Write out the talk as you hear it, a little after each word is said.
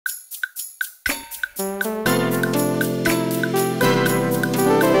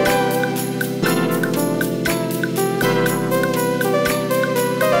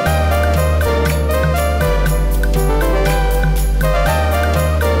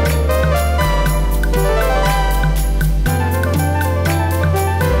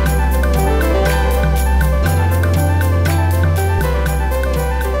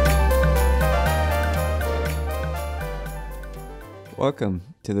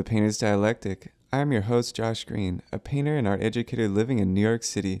Welcome to the Painter's Dialectic. I am your host, Josh Green, a painter and art educator living in New York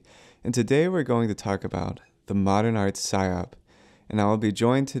City, and today we're going to talk about the modern art PsyOp. And I will be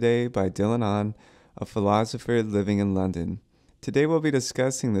joined today by Ngan, a philosopher living in London. Today we'll be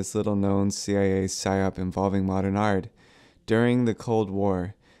discussing this little-known CIA PsyOp involving modern art. During the Cold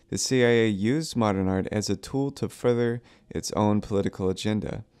War, the CIA used modern art as a tool to further its own political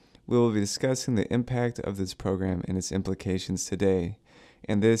agenda. We will be discussing the impact of this program and its implications today.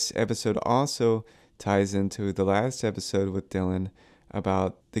 And this episode also ties into the last episode with Dylan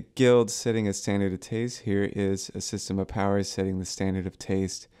about the guild setting a standard of taste. Here is a system of power setting the standard of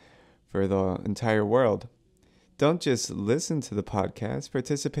taste for the entire world. Don't just listen to the podcast,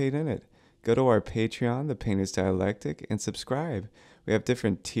 participate in it. Go to our Patreon, The Painter's Dialectic, and subscribe. We have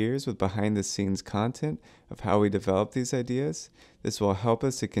different tiers with behind-the-scenes content of how we develop these ideas. This will help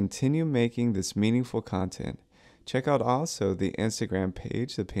us to continue making this meaningful content. Check out also the Instagram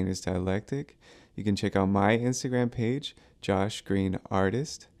page, The Painter's Dialectic. You can check out my Instagram page, Josh Green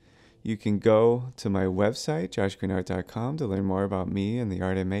Artist. You can go to my website, joshgreenatelier.art, to learn more about me and the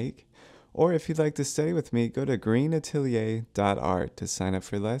art I make. Or if you'd like to study with me, go to Greenatelier.art to sign up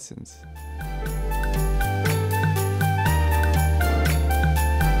for lessons.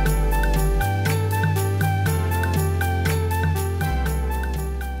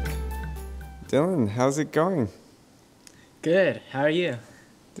 Dylan, how's it going? Good. How are you?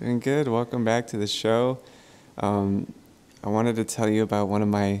 Doing good. Welcome back to the show. I wanted to tell you about one of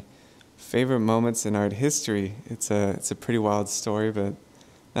my favorite moments in art history. It's a pretty wild story, but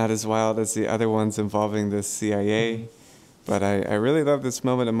not as wild as the other ones involving the CIA. But I really love this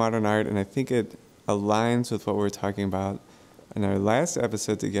moment in modern art, and I think it aligns with what we were talking about in our last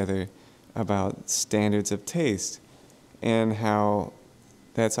episode together about standards of taste and how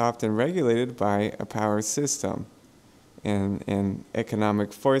that's often regulated by a power system and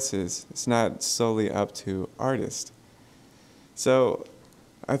economic forces. It's not solely up to artists. So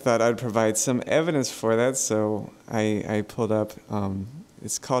I thought I'd provide some evidence for that, so I pulled up,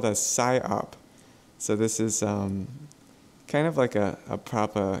 it's called a PsyOp. So this is kind of like a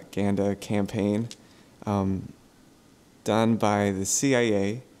propaganda campaign done by the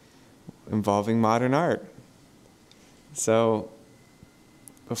CIA involving modern art. So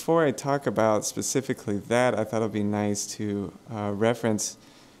before I talk about specifically that, I thought it would be nice to reference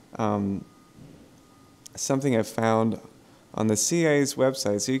something I found on the CIA's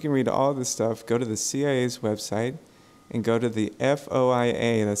website. So you can read all this stuff. Go to the CIA's website and go to the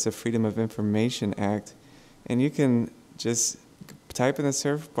FOIA, that's the Freedom of Information Act, and you can just type in the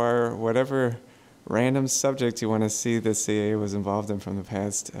search bar whatever random subject you want to see the CIA was involved in from the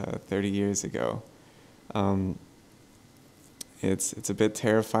past 30 years ago. It's a bit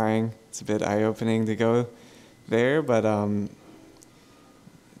terrifying. It's a bit eye-opening to go there, but I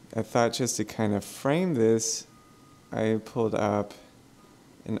thought just to kind of frame this, I pulled up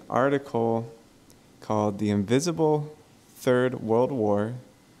an article called "The Invisible Third World War."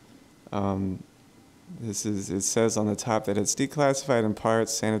 It says on the top that it's declassified in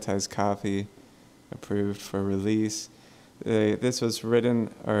parts, sanitized copy, approved for release. This was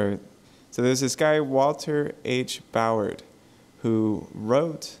written, so there's this guy, Walter H. Bauer, who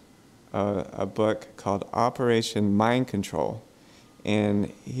wrote a book called Operation Mind Control.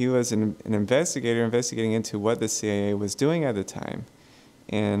 And he was an investigator investigating into what the CIA was doing at the time.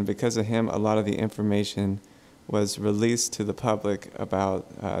 And because of him, a lot of the information was released to the public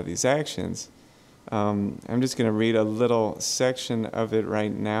about these actions. I'm just going to read a little section of it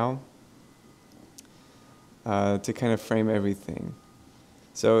right now to kind of frame everything.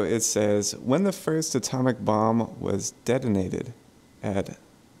 So it says, when the first atomic bomb was detonated at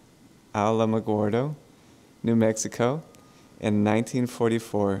Alamogordo, New Mexico, in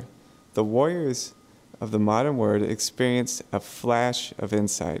 1944, the warriors of the modern world experienced a flash of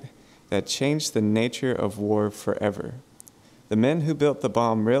insight that changed the nature of war forever. The men who built the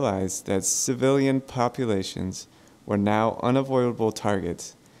bomb realized that civilian populations were now unavoidable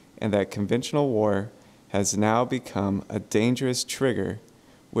targets and that conventional war has now become a dangerous trigger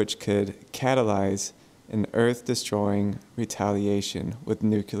which could catalyze an earth-destroying retaliation with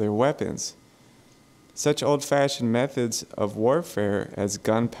nuclear weapons. Such old-fashioned methods of warfare as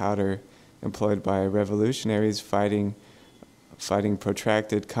gunpowder employed by revolutionaries fighting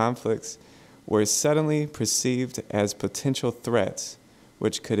protracted conflicts were suddenly perceived as potential threats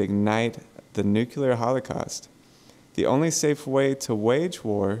which could ignite the nuclear holocaust. The only safe way to wage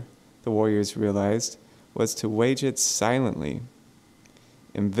war, the warriors realized, was to wage it silently.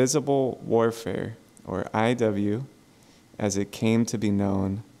 Invisible warfare, or IW, as it came to be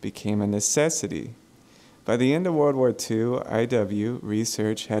known, became a necessity. By the end of World War II, IW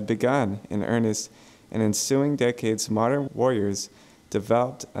research had begun in earnest, and in ensuing decades, modern warriors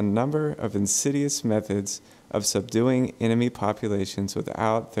developed a number of insidious methods of subduing enemy populations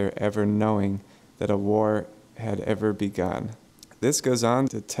without their ever knowing that a war had ever begun. This goes on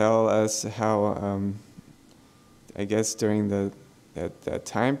to tell us how, I guess during that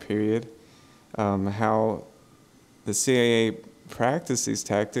time period, how the CIA practiced these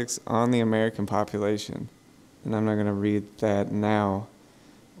tactics on the American population. And I'm not going to read that now.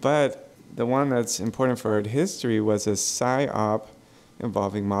 But the one that's important for art history was a PsyOp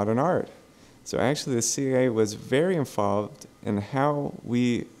involving modern art. So actually the CIA was very involved in how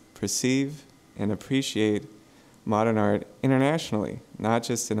we perceive and appreciate modern art internationally, not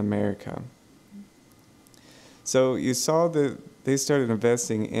just in America. So you saw that they started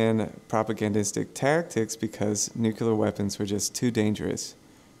investing in propagandistic tactics because nuclear weapons were just too dangerous,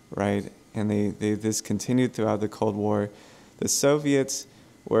 right? And this continued throughout the Cold War. The Soviets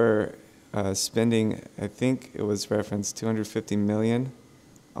were spending, I think it was referenced, $250 million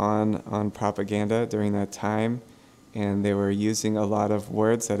on propaganda during that time, and they were using a lot of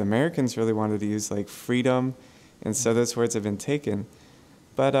words that Americans really wanted to use, like freedom, and so those words have been taken.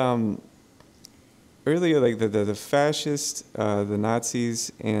 But earlier, like the fascists, the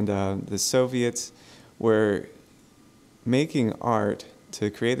Nazis, and the Soviets were making art to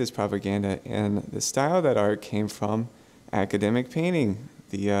create this propaganda, and the style of that art came from academic painting,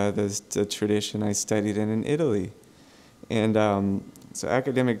 the tradition I studied in Italy. And so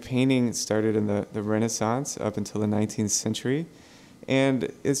academic painting started in the Renaissance up until the 19th century,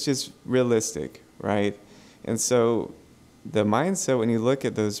 and it's just realistic, right? And so the mindset, when you look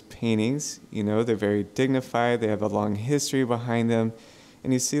at those paintings, you know, they're very dignified, they have a long history behind them,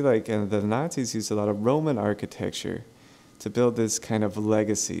 and you see like the Nazis used a lot of Roman architecture to build this kind of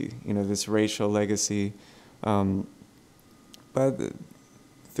legacy, you know, this racial legacy. But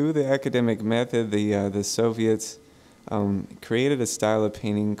through the academic method, the Soviets created a style of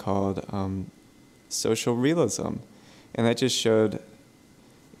painting called social realism, and that just showed,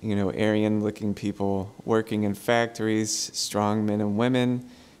 you know, Aryan-looking people working in factories, strong men and women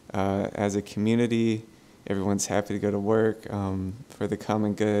as a community. Everyone's happy to go to work for the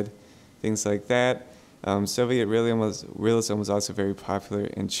common good, things like that. Soviet realism was also very popular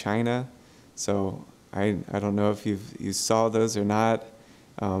in China, so I don't know if you saw those or not.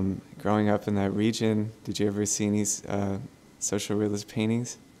 Growing up in that region, did you ever see any social realist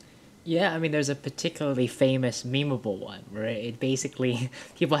paintings? Yeah, I mean, there's a particularly famous memeable one where it basically,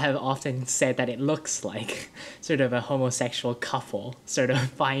 people have often said that it looks like sort of a homosexual couple sort of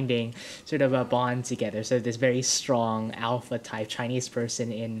finding sort of a bond together. So this very strong alpha type Chinese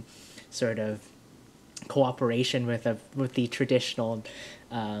person in sort of cooperation with the traditional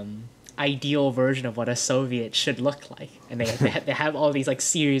ideal version of what a Soviet should look like, and they have all these like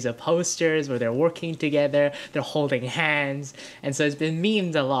series of posters where they're working together, they're holding hands, and so it's been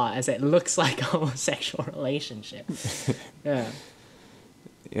memed a lot as it looks like a homosexual relationship.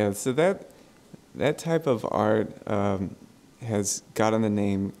 Yeah. So that type of art has gotten the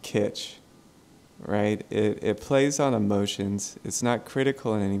name kitsch, right? It plays on emotions. It's not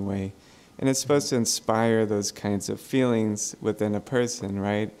critical in any way, and it's supposed to inspire those kinds of feelings within a person,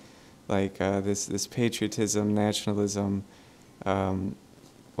 right? Like this patriotism, nationalism,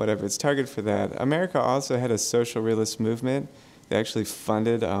 whatever. It's targeted for that. America also had a social realist movement. They actually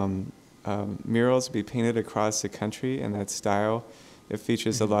funded murals to be painted across the country in that style. It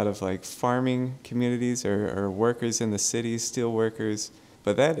features a lot of like farming communities or workers in the cities, steel workers.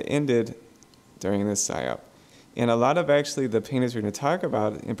 But that ended during this PsyOp. And a lot of actually the painters we're going to talk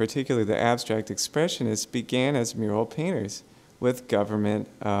about, in particular the abstract expressionists, began as mural painters with government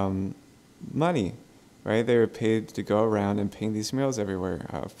money, right? They were paid to go around and paint these murals everywhere.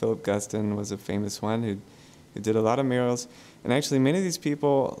 Philip Guston was a famous one who did a lot of murals. And actually many of these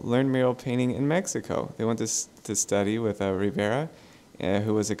people learned mural painting in Mexico. They went to study with Rivera,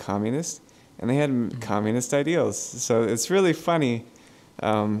 who was a communist, and they had communist ideals. So it's really funny.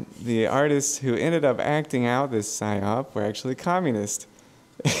 The artists who ended up acting out this PsyOp were actually communist.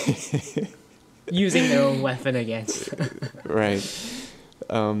 Using their own weapon against. Right.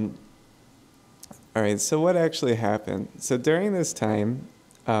 All right, so what actually happened? So during this time,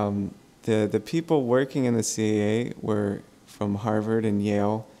 the people working in the CIA were from Harvard and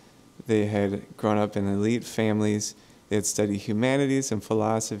Yale. They had grown up in elite families. They had studied humanities and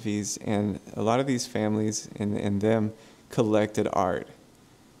philosophies, and a lot of these families and them collected art.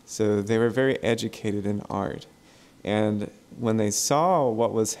 So they were very educated in art. And when they saw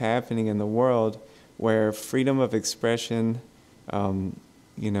what was happening in the world, where freedom of expression,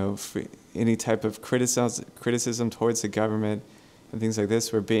 any type of criticism towards the government and things like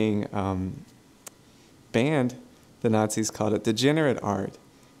this were being banned, the Nazis called it degenerate art.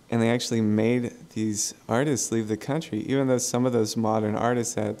 And they actually made these artists leave the country, even though some of those modern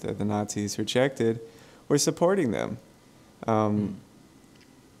artists that the Nazis rejected were supporting them.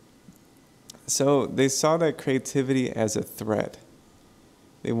 So they saw that creativity as a threat.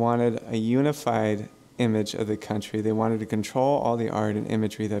 They wanted a unified image of the country. They wanted to control all the art and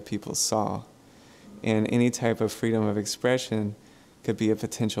imagery that people saw. And any type of freedom of expression could be a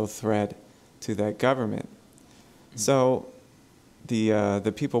potential threat to that government. So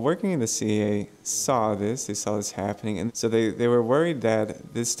the people working in the CIA saw this. They saw this happening. And so they were worried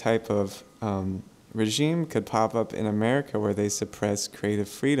that this type of regime could pop up in America where they suppress creative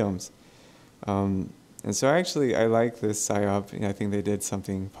freedoms. And so actually, I like this PsyOp. I think they did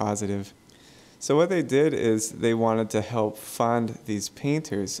something positive. So what they did is they wanted to help fund these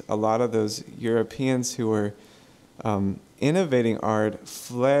painters. A lot of those Europeans who were innovating art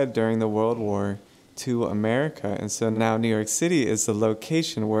fled during the World War to America. And so now New York City is the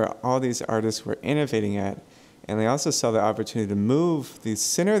location where all these artists were innovating at. And they also saw the opportunity to move the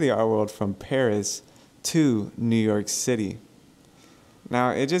center of the art world from Paris to New York City.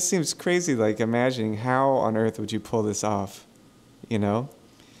 Now, it just seems crazy, like imagining how on earth would you pull this off, you know?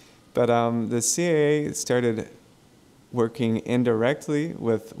 But the CIA started working indirectly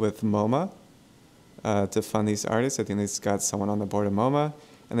with MoMA to fund these artists. I think they got someone on the board of MoMA.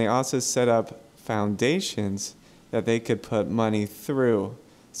 And they also set up foundations that they could put money through.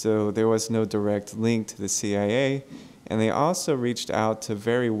 So there was no direct link to the CIA. And they also reached out to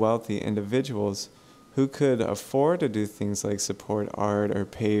very wealthy individuals who could afford to do things like support art or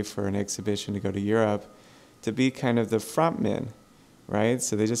pay for an exhibition to go to Europe to be kind of the front men, right?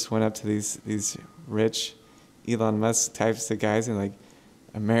 So they just went up to these rich Elon Musk types of guys and like,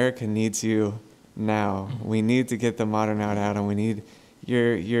 America needs you now. We need to get the modern art out and we need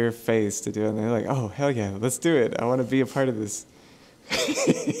your face to do it. And they're like, oh, hell yeah, let's do it. I want to be a part of this.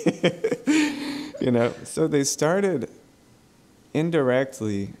 So they started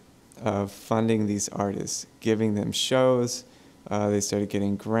indirectly funding these artists, giving them shows. They started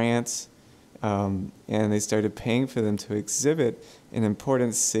getting grants, and they started paying for them to exhibit in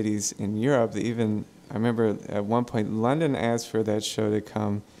important cities in Europe. I remember at one point London asked for that show to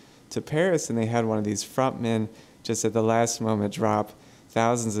come to Paris, and they had one of these front men just at the last moment drop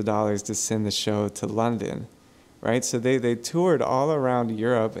thousands of dollars to send the show to London, right? So they toured all around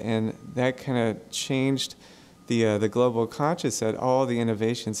Europe, and that kind of changed the global conscious that all the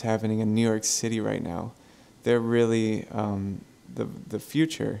innovations happening in New York City right now, they're really the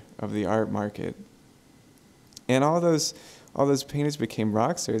future of the art market. And all those painters became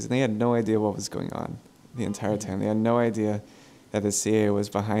rock stars, and they had no idea what was going on the entire time. They had no idea that the CIA was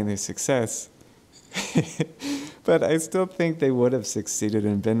behind their success. But I still think they would have succeeded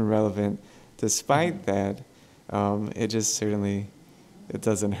and been relevant despite that. It just certainly, it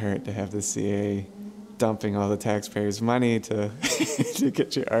doesn't hurt to have the CIA dumping all the taxpayers' money to to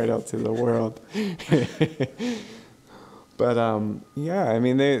get your art out to the world. But I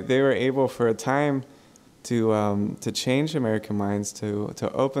mean, they were able for a time to change American minds,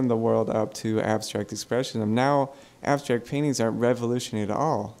 to open the world up to abstract expression. And now abstract paintings aren't revolutionary at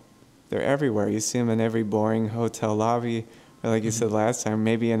all. They're everywhere. You see them in every boring hotel lobby, or like you said last time,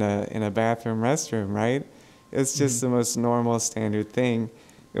 maybe in a bathroom restroom, right? It's just the most normal, standard thing.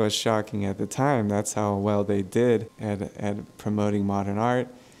 It was shocking at the time. That's how well they did at promoting modern art.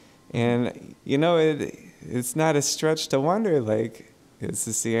 And, it's not a stretch to wonder, like, is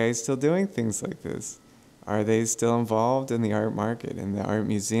the CIA still doing things like this? Are they still involved in the art market, in the art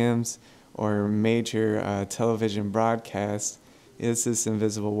museums, or major television broadcasts? Is this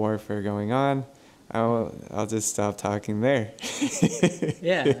invisible warfare going on? I'll just stop talking there.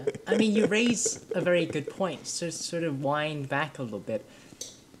 Yeah, I mean, you raise a very good point. So sort of wind back a little bit.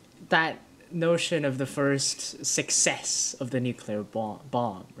 That notion of the first success of the nuclear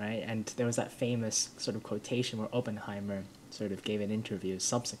bomb, right? And there was that famous sort of quotation where Oppenheimer sort of gave an interview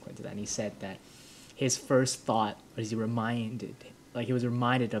subsequent to that, and he said that his first thought was he was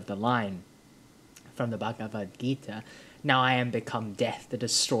reminded of the line from the Bhagavad Gita, "Now I am become death, the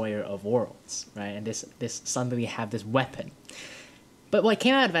destroyer of worlds," right? And this suddenly we have this weapon. But what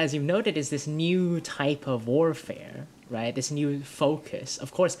came out of it, as you've noted, is this new type of warfare, right? This new focus.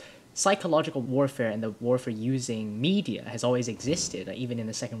 Of course, psychological warfare and the warfare using media has always existed. Even in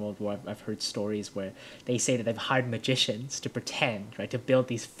the Second World War, I've heard stories where they say that they've hired magicians to pretend, right, to build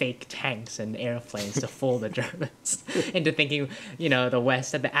these fake tanks and airplanes to fool the Germans into thinking, the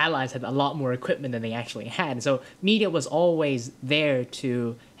West and the Allies had a lot more equipment than they actually had. And so media was always there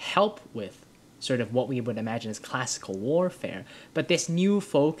to help with sort of what we would imagine as classical warfare. But this new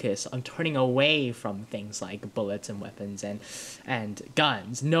focus on turning away from things like bullets and weapons and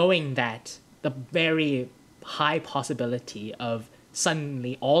guns, knowing that the very high possibility of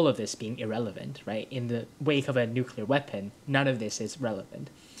suddenly all of this being irrelevant, right? In the wake of a nuclear weapon, none of this is relevant.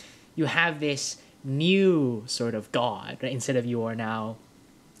 You have this new sort of God, right? Instead of you are now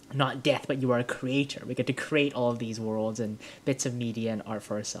not death, but you are a creator. We get to create all of these worlds and bits of media and art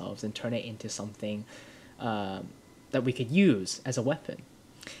for ourselves and turn it into something that we could use as a weapon.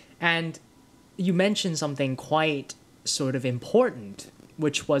 And you mentioned something quite sort of important,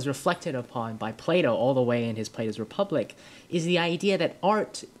 which was reflected upon by Plato all the way in his Plato's Republic, is the idea that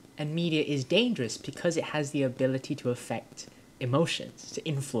art and media is dangerous because it has the ability to affect emotions, to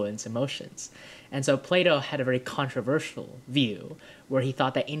influence emotions. And so Plato had a very controversial view where he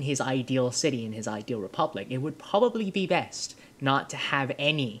thought that in his ideal city, in his ideal republic, it would probably be best not to have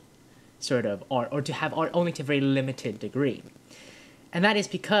any sort of art, or to have art only to a very limited degree. And that is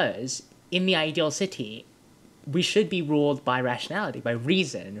because in the ideal city, we should be ruled by rationality, by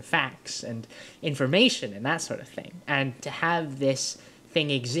reason and facts and information and that sort of thing. And to have this thing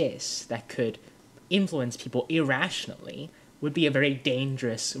exist that could influence people irrationally would be a very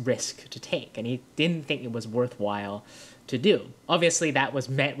dangerous risk to take, and he didn't think it was worthwhile to do. Obviously, that was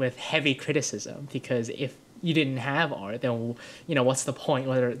met with heavy criticism, because if you didn't have art, then, what's the point?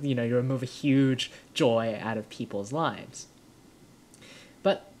 Whether, you remove a huge joy out of people's lives.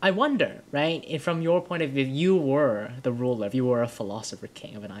 But I wonder, right, if from your point of view, if you were the ruler, if you were a philosopher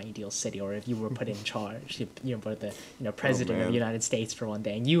king of an ideal city, or if you were put in charge, you were the president of the United States for one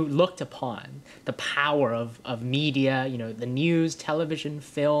day, and you looked upon the power of media, the news, television,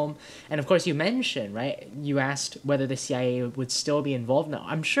 film, and of course you mentioned, right, you asked whether the CIA would still be involved now.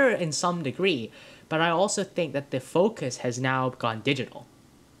 I'm sure in some degree, but I also think that the focus has now gone digital.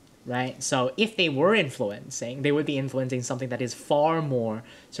 Right? So if they were influencing, they would be influencing something that is far more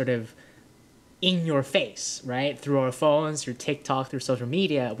sort of in your face, right? Through our phones, through TikTok, through social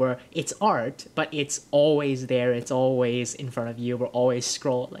media, where it's art, but it's always there. It's always in front of you. We're always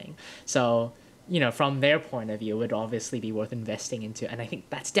scrolling. So, from their point of view, it would obviously be worth investing into. And I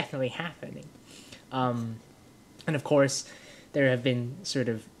think that's definitely happening. And of course, there have been sort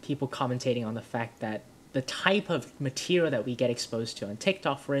of people commentating on the fact that the type of material that we get exposed to on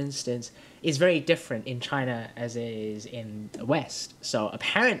TikTok, for instance, is very different in China as it is in the West. So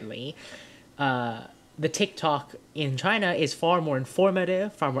apparently, the TikTok in China is far more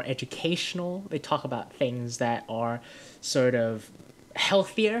informative, far more educational. They talk about things that are sort of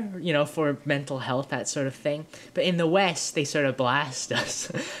healthier, for mental health, that sort of thing. But in the West, they sort of blast us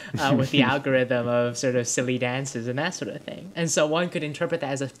with the algorithm of sort of silly dances and that sort of thing. And so one could interpret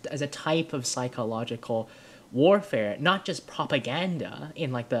that as a type of psychological warfare, not just propaganda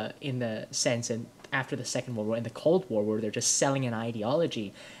in the sense and after the Second World War, in the Cold War, where they're just selling an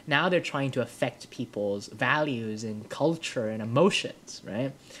ideology. Now they're trying to affect people's values and culture and emotions,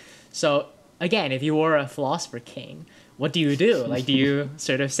 right? So again, if you were a philosopher king, what do you do? Do you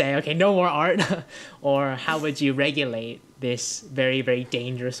sort of say, okay, no more art? Or how would you regulate this very, very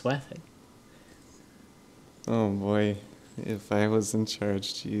dangerous weapon? Oh boy, if I was in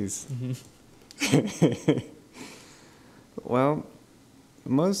charge, jeez. Well,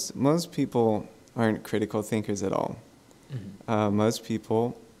 most people aren't critical thinkers at all. Most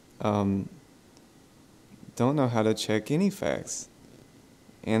people don't know how to check any facts,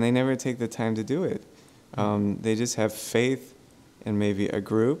 and they never take the time to do it. They just have faith in maybe a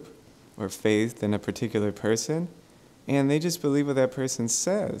group or faith in a particular person, and they just believe what that person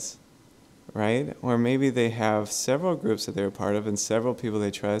says, right? Or maybe they have several groups that they're a part of and several people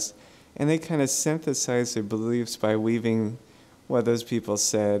they trust, and they kind of synthesize their beliefs by weaving what those people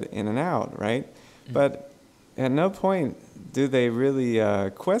said in and out, right? But at no point do they really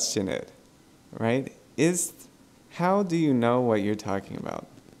question it, right? How do you know what you're talking about,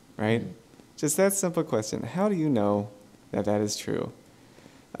 right? Just that simple question. How do you know that is true?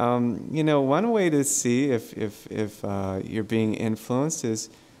 One way to see if you're being influenced is,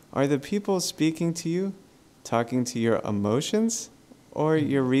 are the people speaking to you talking to your emotions or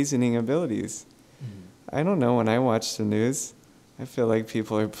your reasoning abilities? I don't know. When I watch the news, I feel like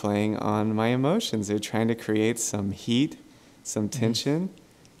people are playing on my emotions. They're trying to create some heat, some tension,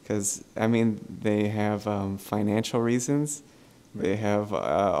 because, they have financial reasons They have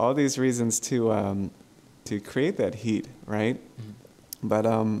all these reasons to create that heat, right? But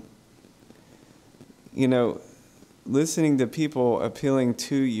you know, listening to people appealing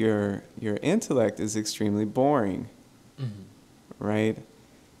to your intellect is extremely boring, right?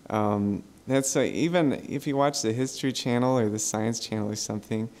 That's even if you watch the History Channel or the Science Channel or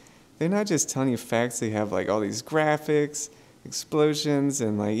something, they're not just telling you facts. They have like all these graphics, explosions,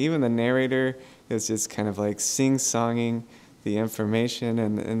 and like even the narrator is just kind of like sing-songing the information,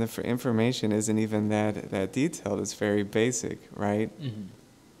 and the information isn't even that detailed. It's very basic, right?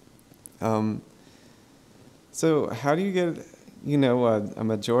 So how do you get, a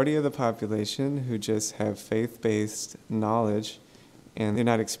majority of the population who just have faith-based knowledge, and they're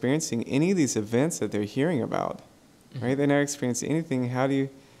not experiencing any of these events that they're hearing about, right? They're not experiencing anything.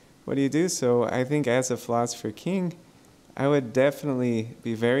 What do you do? So I think as a philosopher king, I would definitely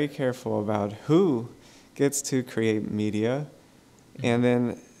be very careful about who gets to create media. And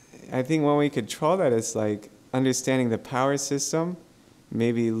then I think when we control that is like understanding the power system,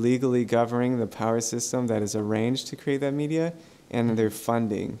 maybe legally governing the power system that is arranged to create that media, and their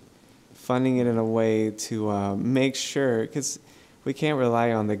funding it in a way to make sure, because we can't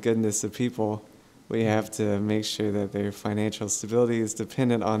rely on the goodness of people. We have to make sure that their financial stability is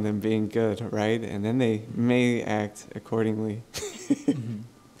dependent on them being good, right? And then they may act accordingly.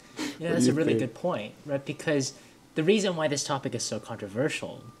 Yeah, that's a really good point, right? Because the reason why this topic is so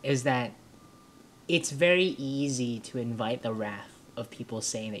controversial is that it's very easy to invite the wrath of people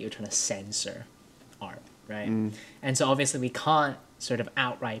saying that you're trying to censor art, right? And so obviously we can't sort of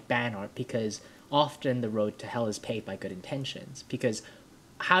outright ban art, because often the road to hell is paved by good intentions. Because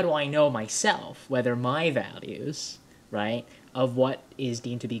how do I know myself whether my values, right, of what is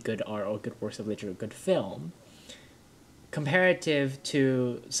deemed to be good art or good works of literature or good film, comparative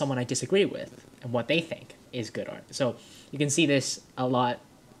to someone I disagree with and what they think is good art? So you can see this a lot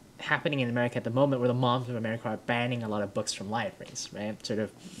happening in America at the moment, where the moms of America are banning a lot of books from libraries, right? Sort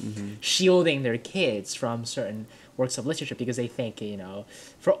of shielding their kids from certain works of literature because they think,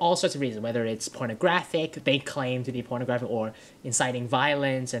 for all sorts of reasons, whether it's pornographic, they claim to be pornographic, or inciting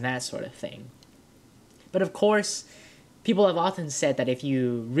violence and that sort of thing. But of course, people have often said that if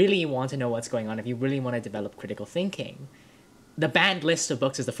you really want to know what's going on, if you really want to develop critical thinking, the banned list of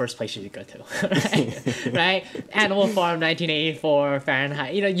books is the first place you should go to, right? Right? Animal Farm, 1984,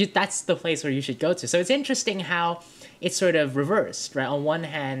 Fahrenheit. That's the place where you should go to. So it's interesting how it's sort of reversed, right? On one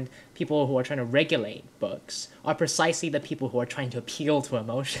hand, people who are trying to regulate books are precisely the people who are trying to appeal to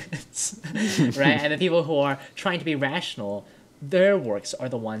emotions, right? And the people who are trying to be rational, their works are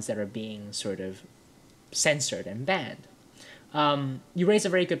the ones that are being sort of censored and banned. You raise a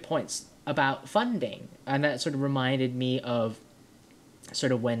very good point about funding, and that sort of reminded me of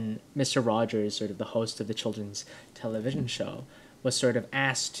sort of when Mr. Rogers, sort of the host of the children's television show, was sort of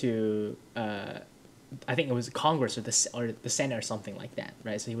asked to, I think it was Congress or the Senate or something like that,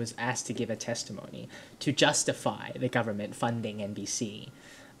 right? So he was asked to give a testimony to justify the government funding NBC,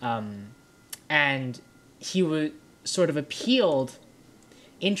 and he would sort of appealed,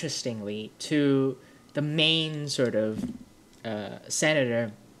 interestingly, to the main sort of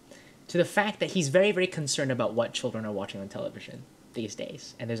senator, to the fact that he's very, very concerned about what children are watching on television these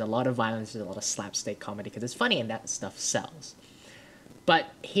days. And there's a lot of violence, there's a lot of slapstick comedy, because it's funny and that stuff sells. But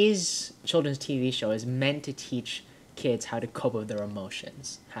his children's TV show is meant to teach kids how to cope with their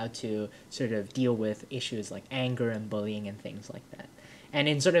emotions, how to sort of deal with issues like anger and bullying and things like that. And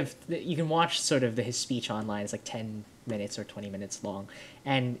in sort of, you can watch sort of his speech online, it's like 10 minutes or 20 minutes long.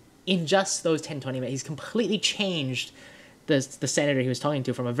 And in just those 10, 20 minutes, he's completely changed the senator he was talking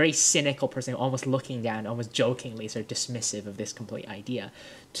to from a very cynical person, almost looking down, almost jokingly sort of dismissive of this complete idea,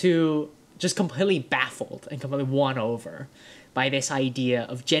 to just completely baffled and completely won over by this idea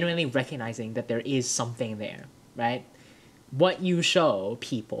of genuinely recognizing that there is something there, right? What you show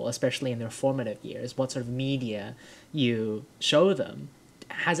people, especially in their formative years, what sort of media you show them,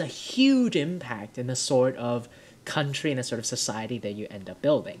 has a huge impact in the sort of country and the sort of society that you end up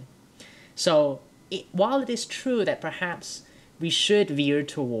building. So while it is true that perhaps we should veer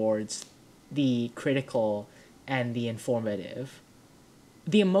towards the critical and the informative,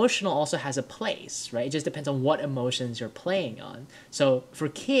 the emotional also has a place, right? It just depends on what emotions you're playing on. So for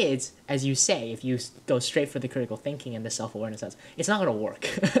kids, as you say, if you go straight for the critical thinking and the self-awareness, it's not going to work.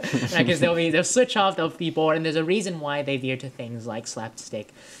 Right? Because they'll switch off, they'll be bored, and there's a reason why they veer to things like slapstick,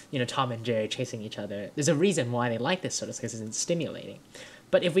 Tom and Jerry chasing each other. There's a reason why they like this sort of stuff, because it's stimulating.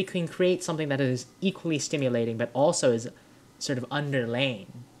 But if we can create something that is equally stimulating, but also is sort of underlain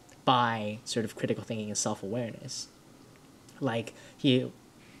by sort of critical thinking and self-awareness, like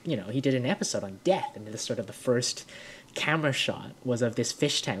he did an episode on death, and the sort of the first camera shot was of this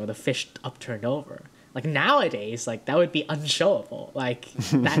fish tank with a fish upturned over. Like nowadays, like that would be unshowable. Like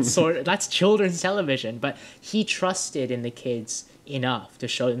that's children's television. But he trusted in the kids enough to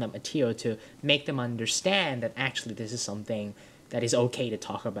show them that material to make them understand that actually this is something that is okay to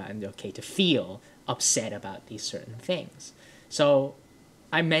talk about and okay to feel upset about these certain things. So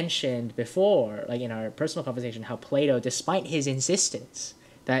I mentioned before, like in our personal conversation, how Plato, despite his insistence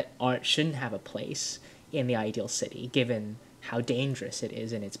that art shouldn't have a place in the ideal city, given how dangerous it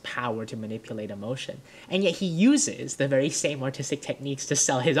is in its power to manipulate emotion, and yet he uses the very same artistic techniques to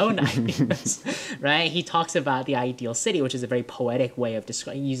sell his own ideas, right? He talks about the ideal city, which is a very poetic way of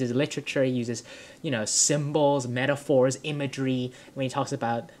describing. He uses literature, he uses, symbols, metaphors, imagery. When he talks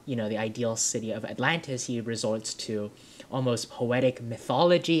about, the ideal city of Atlantis, he resorts to almost poetic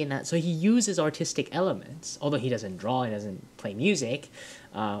mythology and that. So he uses artistic elements, although he doesn't draw, he doesn't play music.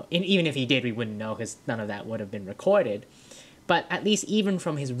 Even if he did, we wouldn't know because none of that would have been recorded. But at least even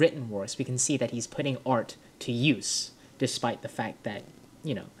from his written works, we can see that he's putting art to use, despite the fact that,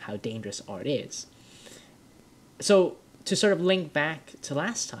 how dangerous art is. So to sort of link back to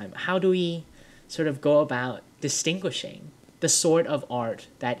last time, how do we sort of go about distinguishing the sort of art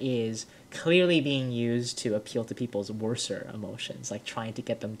that is clearly being used to appeal to people's worser emotions, like trying to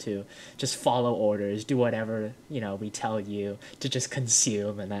get them to just follow orders, do whatever, we tell you to just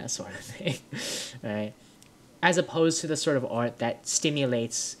consume and that sort of thing, right? As opposed to the sort of art that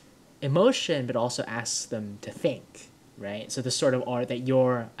stimulates emotion but also asks them to think, right? So the sort of art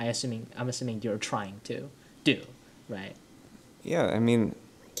that I'm assuming you're trying to do, right? Yeah, I mean,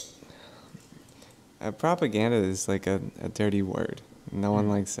 propaganda is like a dirty word. No one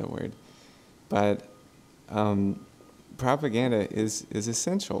likes that word. But propaganda is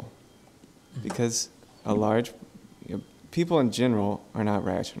essential because people in general are not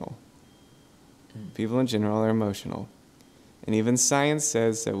rational. People in general are emotional. And even science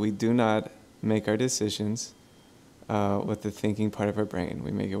says that we do not make our decisions with the thinking part of our brain.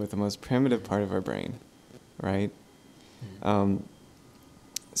 We make it with the most primitive part of our brain, right?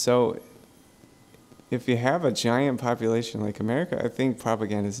 So if you have a giant population like America, I think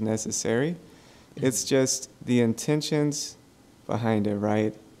propaganda is necessary. It's just the intentions behind it,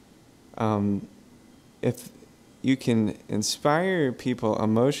 right? If you can inspire people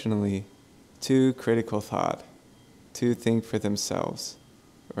emotionally to critical thought, to think for themselves,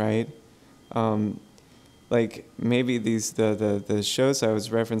 right? Like maybe the shows I was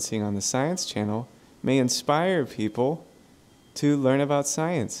referencing on the Science Channel may inspire people to learn about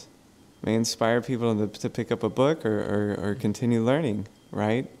science, may inspire people to pick up a book or continue learning,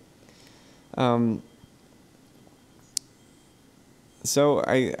 right? So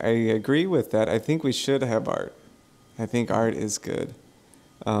I agree with that. I think we should have art. I think art is good.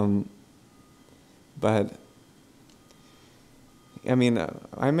 But, I mean,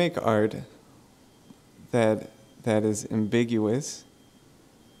 I make art that is ambiguous,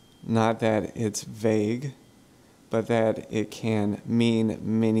 not that it's vague, but that it can mean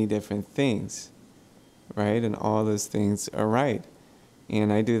many different things, right? And all those things are right.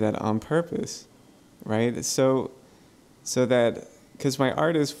 And I do that on purpose, right? So that, because my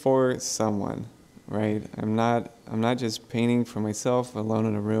art is for someone, right? I'm not just painting for myself alone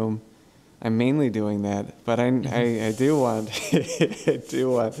in a room. I'm mainly doing that, but I do want I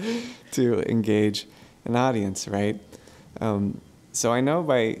do want to engage an audience, right? So I know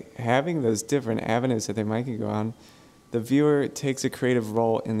by having those different avenues that they might go on, the viewer takes a creative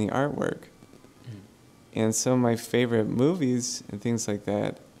role in the artwork. And some of my favorite movies and things like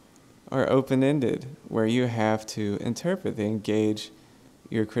that are open-ended, where you have to interpret. They engage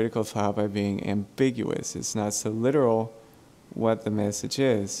your critical thought by being ambiguous. It's not so literal what the message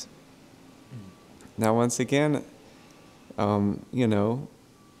is. Now, once again, not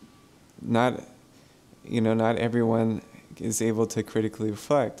everyone is able to critically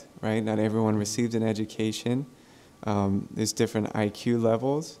reflect, right? Not everyone received an education. There's different IQ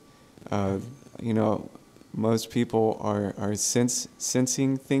levels. Most people are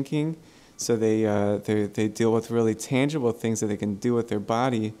sensing thinking, so they deal with really tangible things that they can do with their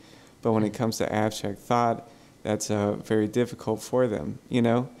body, but when it comes to abstract thought, that's very difficult for them,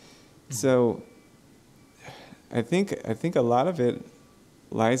 So I think a lot of it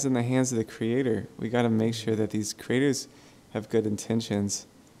lies in the hands of the creator. We got to make sure that these creators have good intentions.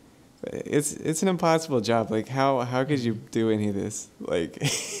 It's an impossible job. Like how could you do any of this? Like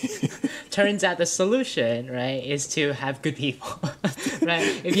turns out the solution, right, is to have good people.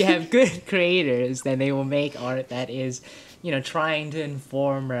 Right? If you have good creators, then they will make art that is, trying to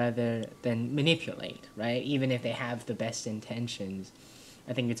inform rather than manipulate, right? Even if they have the best intentions.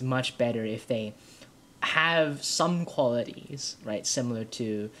 I think it's much better if they have some qualities, right, similar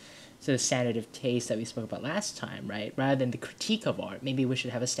to the standard of taste that we spoke about last time, right? Rather than the critique of art, maybe we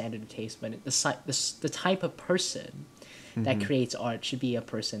should have a standard of taste when the type of person that creates art should be a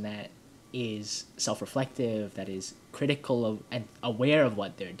person that is self-reflective, that is critical of and aware of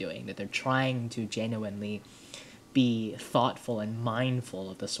what they're doing, that they're trying to genuinely be thoughtful and mindful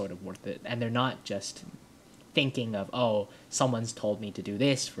of the sort of work that, and they're not just thinking of, oh, someone's told me to do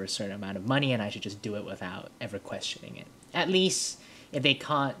this for a certain amount of money and I should just do it without ever questioning it. At least if they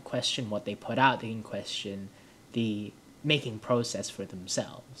can't question what they put out, they can question the making process for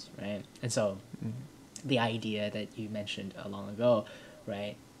themselves, right? And so the idea that you mentioned long ago,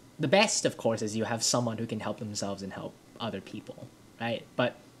 right? The best, of course, is you have someone who can help themselves and help other people, right?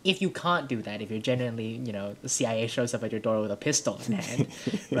 But if you can't do that, if you're genuinely, the CIA shows up at your door with a pistol in hand,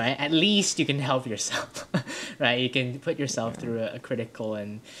 right? At least you can help yourself, right? You can put yourself through a critical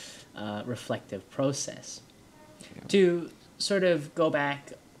and reflective process. Yeah. To sort of go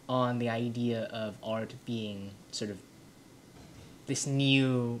back on the idea of art being sort of this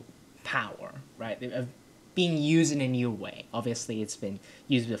new power, right? Of being used in a new way. Obviously, it's been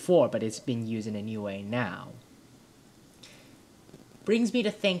used before, but it's been used in a new way now. Brings me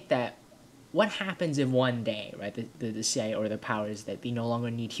to think that what happens if one day, right, the CIA or the powers that they no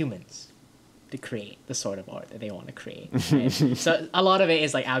longer need humans to create the sort of art that they want to create, right? So a lot of it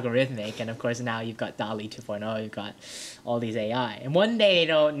is like algorithmic, and of course now you've got DALL-E 2.0, you've got all these AI, and one day they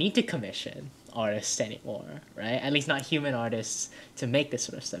don't need to commission artists anymore, right? At least not human artists to make this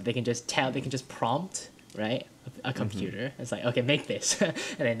sort of stuff. They can just prompt, right, a computer. It's like, okay, make this, and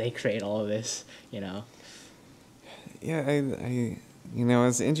then they create all of this, Yeah, I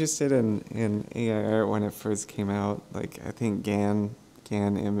was interested in AI art when it first came out. Like, I think Ngan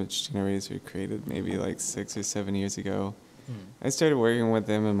image generators were created maybe like 6 or 7 years ago. I started working with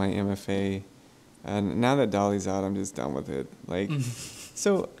them in my MFA, and now that DALL-E's out, I'm just done with it. Like,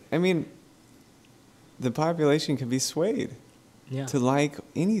 so, I mean, the population can be swayed to like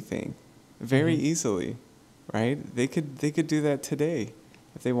anything very easily, right? They could do that today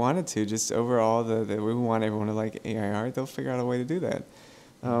if they wanted to. Just overall, we want everyone to like AI art. They'll figure out a way to do that,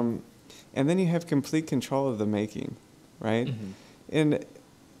 and then you have complete control of the making, right? And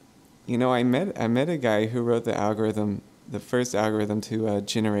I met a guy who wrote the first algorithm to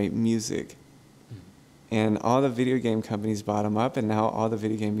generate music, and all the video game companies bought him up, and now all the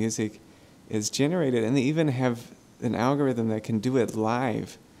video game music is generated, and they even have an algorithm that can do it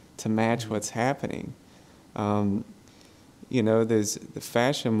live to match what's happening. There's the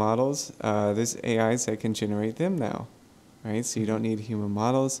fashion models. There's AIs that can generate them now, right? So you don't need human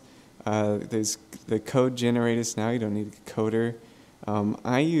models. There's the code generators now. You don't need a coder.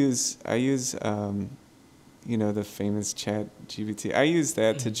 I use the famous Chat GPT. I use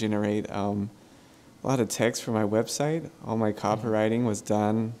that to generate a lot of text for my website. All my copywriting was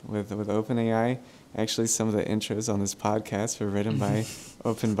done with OpenAI. Actually, some of the intros on this podcast were written by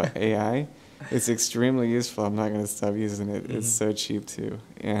OpenAI. It's extremely useful. I'm not going to stop using it. It's so cheap too.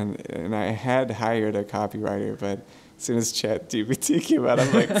 And I had hired a copywriter, but as soon as ChatGPT came out,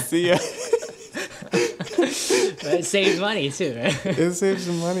 I'm like, see ya. It saves money too, right? It saves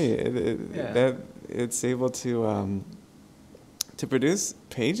some money. It's able to produce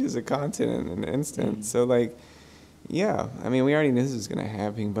pages of content in an instant. So like, yeah, I mean, we already knew this was going to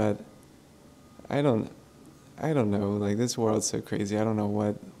happen, but I don't know. Like, this world's so crazy. I don't know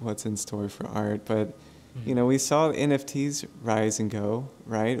what's in store for art, but we saw NFTs rise and go,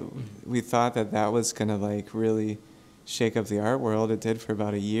 right? We thought that was going to like really shake up the art world. It did for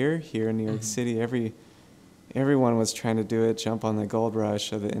about a year here in New York City. Everyone was trying to do it, jump on the gold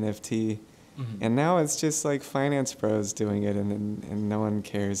rush of the NFT. And now it's just like finance bros doing it, and no one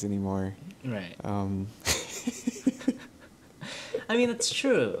cares anymore. Right. I mean, that's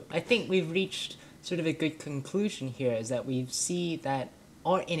true. I think we've reached sort of a good conclusion here, is that we see that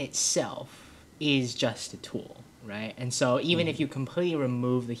art in itself is just a tool, right? And so even if you completely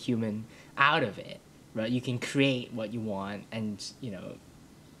remove the human out of it, right, you can create what you want. And,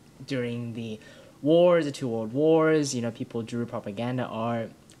 during the wars, the 2 world wars, people drew propaganda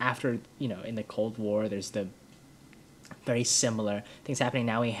art. After, in the Cold War, there's the very similar things happening.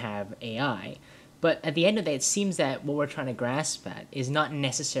 Now we have AI. But at the end of the day, it seems that what we're trying to grasp at is not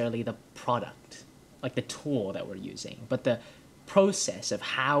necessarily the product, like the tool that we're using, but the process of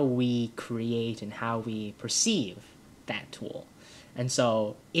how we create and how we perceive that tool. And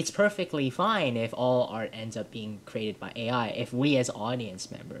so it's perfectly fine if all art ends up being created by AI, if we as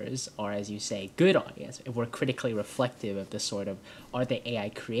audience members, or as you say, good audience, if we're critically reflective of the sort of art that AI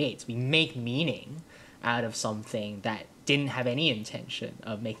creates. We make meaning out of something that didn't have any intention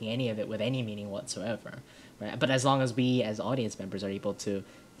of making any of it with any meaning whatsoever, right? But as long as we as audience members are able to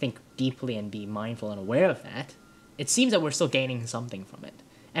think deeply and be mindful and aware of that, it seems that we're still gaining something from it.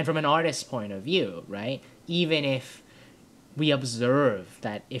 And from an artist's point of view, right, even if we observe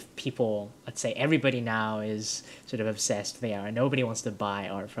that if people, let's say everybody now is sort of obsessed, they are, nobody wants to buy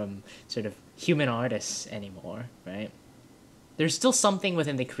art from sort of human artists anymore, right? There's still something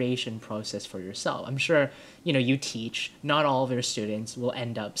within the creation process for yourself. I'm sure, you teach, not all of your students will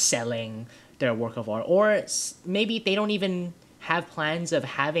end up selling their work of art, or maybe they don't even have plans of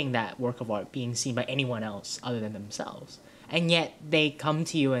having that work of art being seen by anyone else other than themselves. And yet they come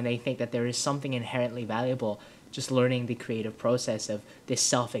to you and they think that there is something inherently valuable just learning the creative process of this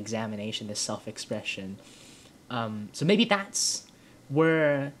self-examination, this self-expression. So maybe that's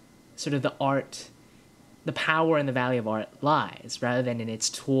where sort of the power and the value of art lies, rather than in its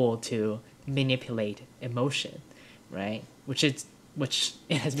tool to manipulate emotion, right? Which it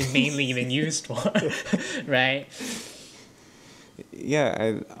has been mainly even used for, right?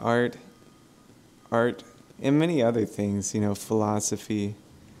 Yeah, art, and many other things, philosophy,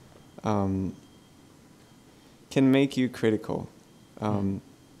 can make you critical, and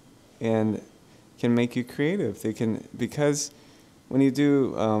can make you creative. Because when you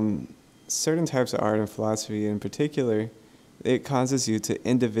do certain types of art and philosophy in particular, it causes you to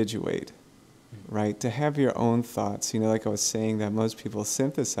individuate, right? To have your own thoughts. Like I was saying, that most people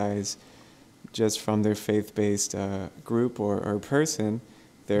synthesize just from their faith-based group or person,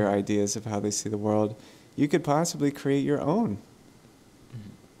 their ideas of how they see the world. You could possibly create your own.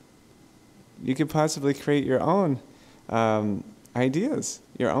 You could possibly create your own ideas,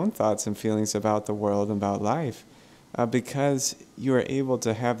 your own thoughts and feelings about the world and about life, because you are able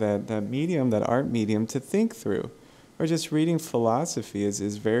to have that medium, that art medium, to think through. Or just reading philosophy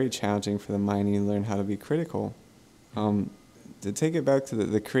is very challenging for the mind, and you learn how to be critical. To take it back to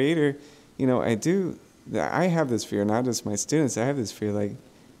the creator, I have this fear, not just my students, I have this fear, like,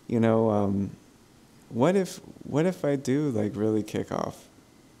 what if I do, like, really kick off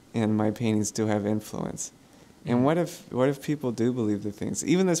and my paintings do have influence? And what if people do believe the things?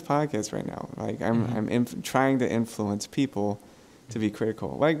 Even this podcast right now, like, I'm trying to influence people to be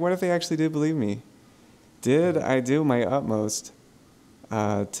critical. Like, what if they actually do believe me? Did I do my utmost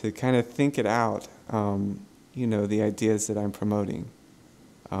to kind of think it out, the ideas that I'm promoting?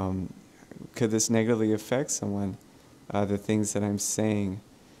 Could this negatively affect someone, the things that I'm saying?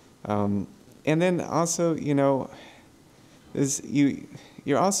 And then also, you're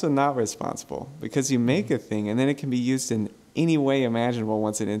also not responsible, because you make a thing and then it can be used in any way imaginable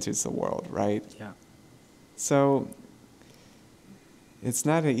once it enters the world, right? Yeah. So it's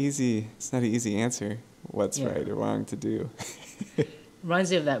not an easy answer what's right or wrong to do.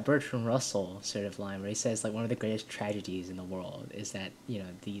 Reminds me of that Bertrand Russell sort of line where he says, like, one of the greatest tragedies in the world is that,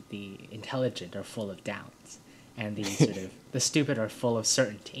 the intelligent are full of doubts, and the stupid are full of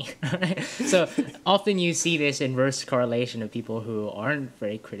certainty. Right? So often you see this inverse correlation of people who aren't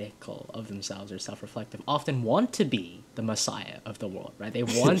very critical of themselves or self-reflective often want to be the messiah of the world, right? They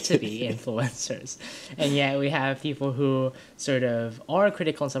want to be influencers. And yet we have people who sort of are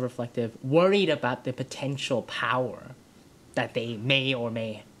critical and self-reflective, worried about the potential power that they may or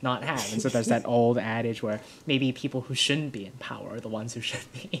may not have. And so there's that old adage where maybe people who shouldn't be in power are the ones who should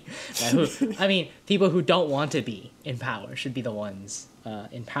be. Right? People who don't want to be in power should be the ones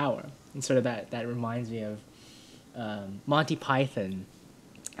in power. And sort of that reminds me of Monty Python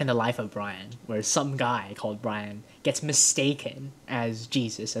and the Life of Brian, where some guy called Brian gets mistaken as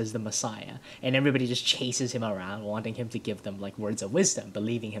Jesus, as the Messiah, and everybody just chases him around, wanting him to give them, like, words of wisdom,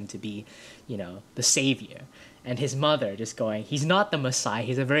 believing him to be, the savior. And his mother just going, he's not the Messiah,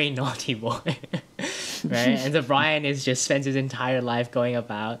 he's a very naughty boy. Right? And so Brian just spends his entire life going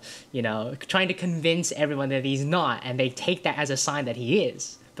about, trying to convince everyone that he's not, and they take that as a sign that he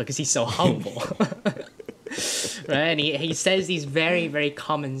is, because he's so humble. Right? And he says these very, very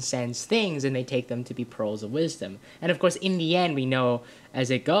common sense things, and they take them to be pearls of wisdom. And of course, in the end, we know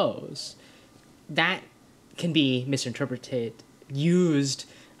as it goes, that can be misinterpreted, used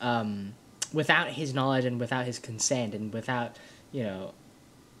without his knowledge and without his consent and without,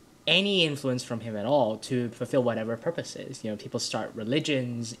 any influence from him at all to fulfill whatever purposes. People start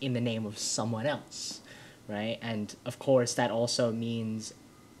religions in the name of someone else, right? And of course, that also means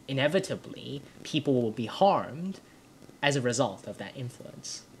inevitably people will be harmed as a result of that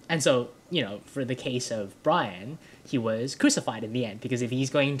influence. And so, for the case of Brian, he was crucified in the end, because if he's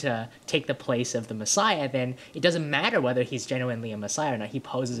going to take the place of the Messiah, then it doesn't matter whether he's genuinely a Messiah or not. He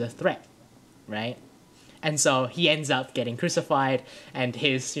poses a threat, right? And so he ends up getting crucified, and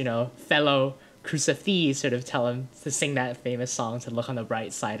his, fellow crucifix sort of tell him to sing that famous song to look on the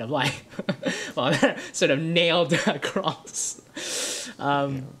bright side of life. Well, they're sort of nailed across.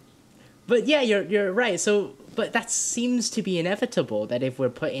 But yeah, you're right. So, but that seems to be inevitable, that if we're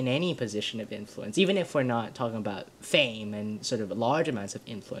put in any position of influence, even if we're not talking about fame and sort of large amounts of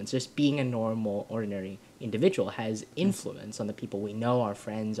influence, just being a normal, ordinary individual has influence on the people we know, our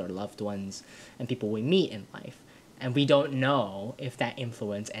friends, our loved ones, and people we meet in life. And we don't know if that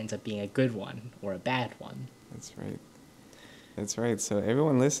influence ends up being a good one or a bad one. That's right. That's right. So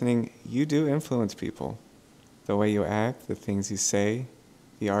everyone listening, you do influence people. The way you act, the things you say,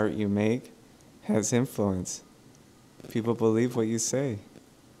 the art you make has influence. People believe what you say.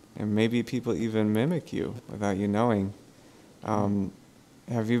 And maybe people even mimic you without you knowing.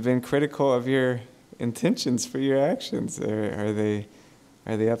 Have you been critical of your intentions for your actions? Or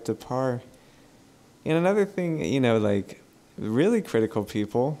are they up to par? And another thing, like really critical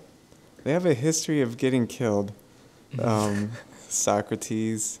people, they have a history of getting killed.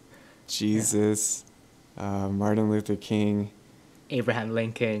 Socrates, Jesus, Martin Luther King, Abraham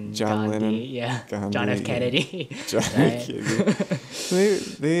Lincoln, John Gandhi, Lennon, Gandhi, John F. Kennedy. John F. Kennedy.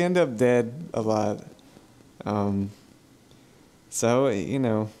 They end up dead a lot. So,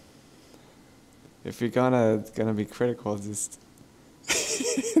 if you're gonna be critical, just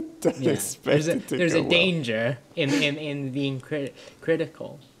don't expect it to There's go a well. danger in being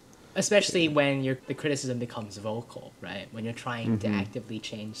critical, especially when the criticism becomes vocal, right? When you're trying to actively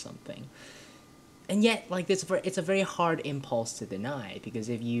change something. And yet, it's a very hard impulse to deny, because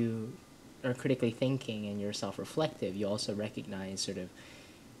if you are critically thinking and you're self-reflective, you also recognize sort of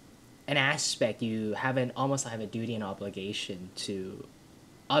an aspect you almost have a duty and obligation to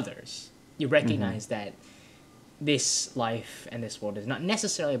others. You recognize that this life and this world is not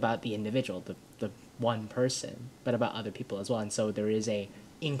necessarily about the individual, the one person, but about other people as well. And so there is a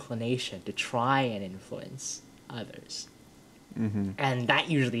inclination to try and influence others. And that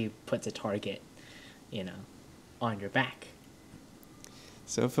usually puts a target on your back.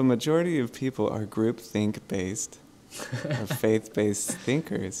 So if a majority of people are groupthink based, or faith-based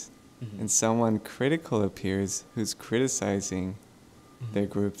thinkers, and someone critical appears who's criticizing their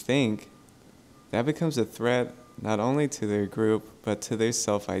groupthink, that becomes a threat not only to their group, but to their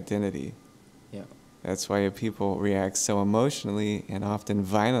self-identity. Yeah. That's why people react so emotionally and often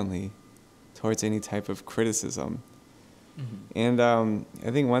violently towards any type of criticism. And I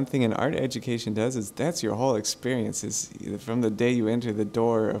think one thing an art education does is that's your whole experience, is from the day you enter the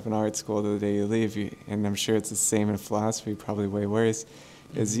door of an art school to the day you leave, and I'm sure it's the same in philosophy, probably way worse,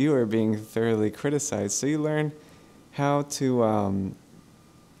 is you are being thoroughly criticized. So you learn how to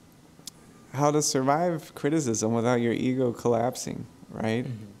survive criticism without your ego collapsing, right?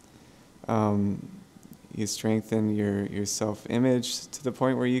 You strengthen your self-image to the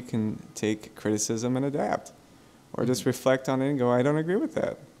point where you can take criticism and adapt. Or just reflect on it and go, I don't agree with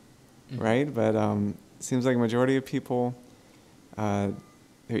that, right? But it seems like a majority of people, their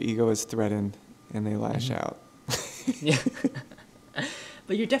ego is threatened and they lash out. Yeah.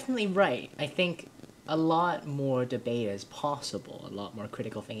 But you're definitely right. I think a lot more debate is possible, a lot more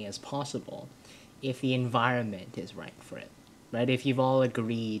critical thinking is possible, if the environment is right for it, right? If you've all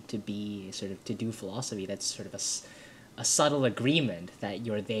agreed to do philosophy, that's sort of a subtle agreement that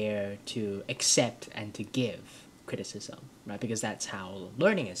you're there to accept and to give criticism, right? Because that's how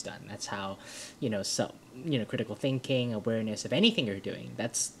learning is done. That's how, critical thinking, awareness of anything you're doing,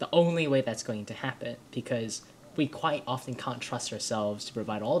 that's the only way that's going to happen, because we quite often can't trust ourselves to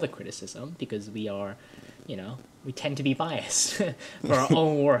provide all the criticism, because we are, we tend to be biased for our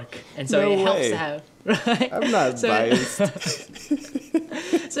own work. And so No it helps way. to have, right? I'm not biased.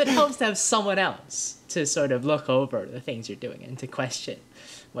 So it helps to have someone else to sort of look over the things you're doing and to question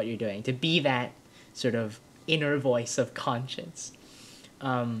what you're doing, to be that sort of inner voice of conscience.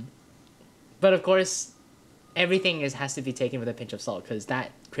 But of course, everything has to be taken with a pinch of salt, because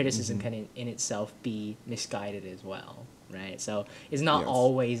that criticism can in itself be misguided as well, right? So it's not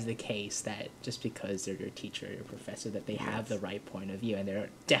always the case that just because they're your teacher or your professor that they have the right point of view, and they're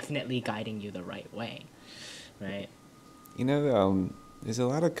definitely guiding you the right way, right? There's a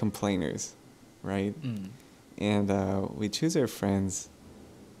lot of complainers, right? And we choose our friends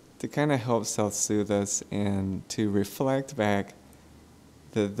to kind of help self-soothe us and to reflect back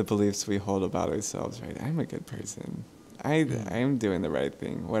the beliefs we hold about ourselves, right? I'm a good person. I'm doing the right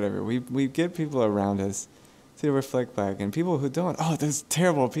thing, whatever. We get people around us to reflect back, and people who don't, those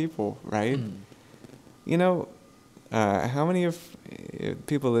terrible people, right? How many of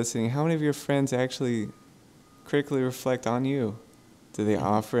people listening, how many of your friends actually critically reflect on you? Do they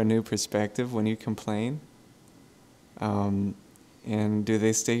offer a new perspective when you complain? And do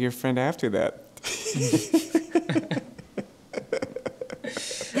they stay your friend after that?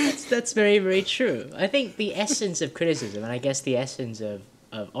 That's very, very true. I think the essence of criticism, and I guess the essence of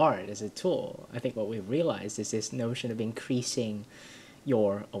art as a tool, I think what we've realized is this notion of increasing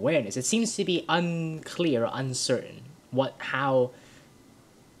your awareness. It seems to be unclear, uncertain,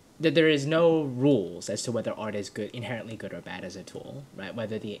 that there is no rules as to whether art is good, inherently good or bad as a tool, right?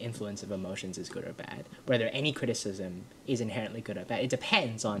 Whether the influence of emotions is good or bad, whether any criticism is inherently good or bad. It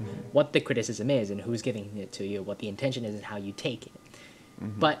depends on what the criticism is and who's giving it to you, what the intention is and how you take it.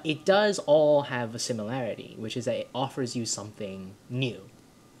 Mm-hmm. But it does all have a similarity, which is that it offers you something new,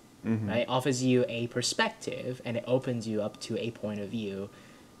 right? It offers you a perspective and it opens you up to a point of view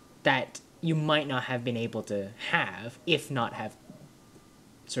that you might not have been able to have if not have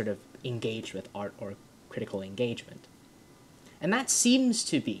sort of engaged with art or critical engagement. And that seems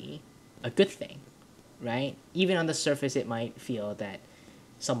to be a good thing, right? Even on the surface, it might feel that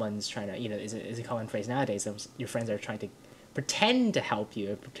someone's trying to, is a common phrase nowadays, your friends are trying to pretend to help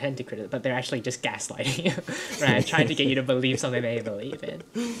you, pretend to criticize, but they're actually just gaslighting you, right? Trying to get you to believe something they believe in.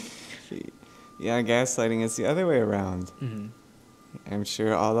 Yeah, gaslighting is the other way around. Mm-hmm. I'm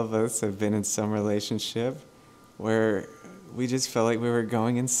sure all of us have been in some relationship where we just felt like we were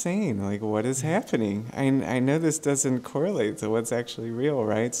going insane. Like, what is happening? I know this doesn't correlate to what's actually real,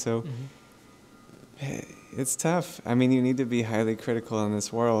 right? So it's tough. I mean, you need to be highly critical in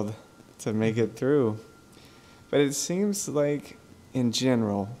this world to make it through. But it seems like, in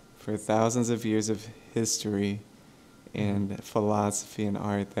general, for thousands of years of history and philosophy and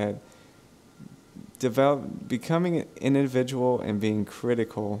art, that becoming an individual and being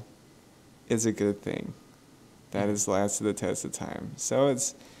critical is a good thing. That has lasted the test of time. So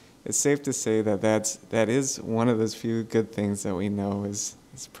it's safe to say that is one of those few good things that we know is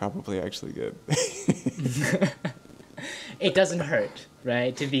probably actually good. It doesn't hurt,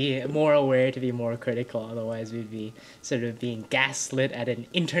 right? To be more aware, to be more critical. Otherwise, we'd be sort of being gaslit at an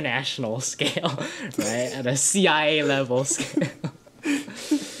international scale, right? At a CIA level scale.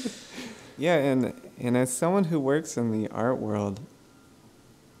 Yeah, and as someone who works in the art world,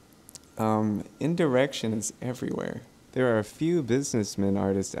 indirection is everywhere. There are a few businessmen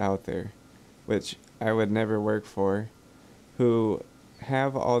artists out there, which I would never work for, who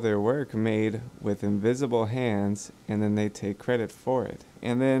have all their work made with invisible hands, and then they take credit for it.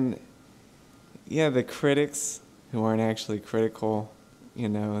 And then, the critics who aren't actually critical,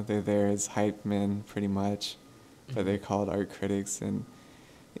 they're there as hype men pretty much, but they're called art critics. And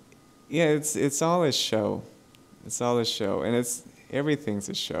it's all a show. It's all a show, and everything's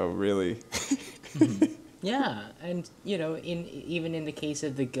a show, really. Yeah, and even in the case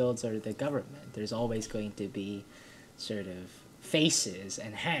of the guilds or the government, there's always going to be sort of faces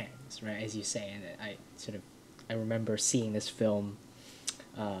and hands, right? As you say, and I remember seeing this film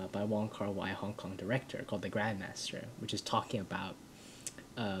by Wong Kar-wai, Hong Kong director, called The Grandmaster, which is talking about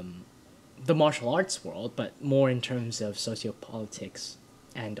the martial arts world, but more in terms of sociopolitics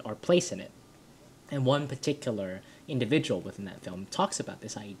and our place in it. And one particular individual within that film talks about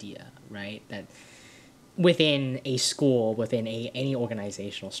this idea, right? That within a school, within any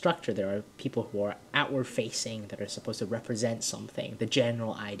organizational structure, there are people who are outward facing that are supposed to represent something, the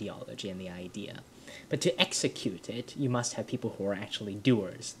general ideology and the idea. But to execute it, you must have people who are actually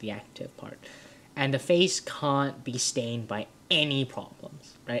doers, the active part. And the face can't be stained by any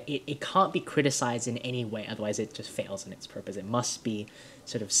problems, right? It can't be criticized in any way, otherwise it just fails in its purpose. It must be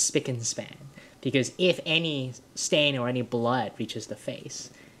sort of spick and span. Because if any stain or any blood reaches the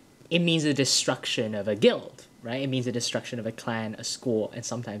face, it means the destruction of a guild, right? It means the destruction of a clan, a school, and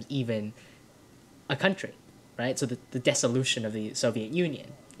sometimes even a country, right? So the dissolution of the Soviet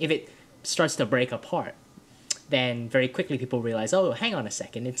Union. If it starts to break apart, then very quickly people realize, oh, hang on a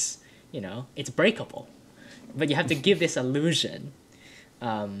second, it's breakable. But you have to give this illusion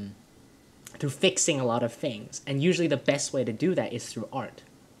through fixing a lot of things. And usually the best way to do that is through art.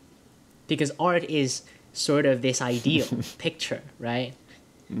 Because art is sort of this ideal picture, right?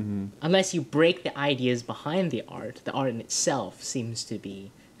 Mm-hmm. Unless you break the ideas behind the art in itself seems to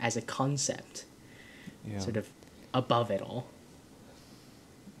be, as a concept, sort of above it all.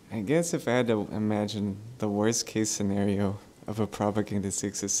 I guess if I had to imagine the worst case scenario of a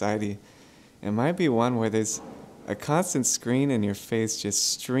propagandistic society, it might be one where there's a constant screen in your face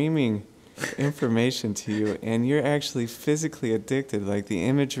just streaming information to you, and you're actually physically addicted. Like, the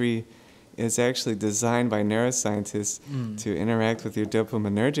imagery is actually designed by neuroscientists to interact with your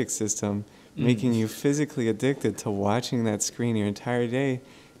dopaminergic system, making you physically addicted to watching that screen your entire day.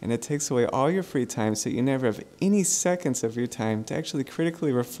 And it takes away all your free time, so you never have any seconds of your time to actually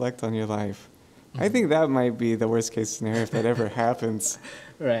critically reflect on your life. I think that might be the worst case scenario if that ever happens.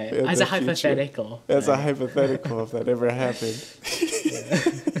 Right. In As the a hypothetical. As a right? hypothetical, if that ever happened.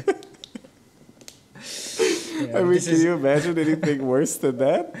 Yeah, I mean, this can is- you imagine anything worse than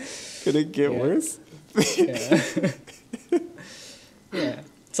that? Could it get Yeah. worse? Yeah. Yeah.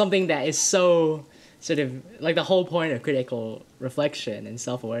 Something that is so sort of like the whole point of critical reflection and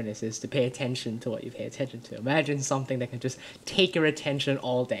self-awareness is to pay attention to what you pay attention to. Imagine something that can just take your attention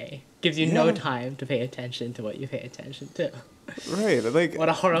all day, gives you no Yeah. time to pay attention to what you pay attention to. Right. Like, What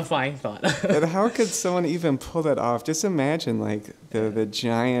a horrifying thought. and how could someone even pull that off? Just imagine, like, the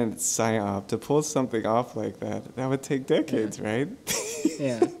giant PsyOp to pull something off like that. That would take decades, right?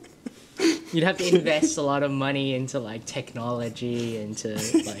 Yeah. You'd have to invest a lot of money into like technology, into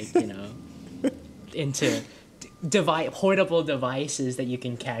like, into portable devices that you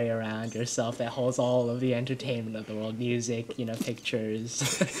can carry around yourself that holds all of the entertainment of the world, music, pictures,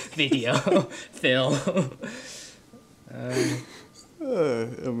 video, film.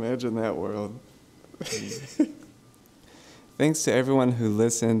 Imagine that world. Thanks to everyone who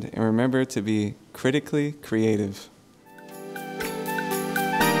listened, and remember to be critically creative.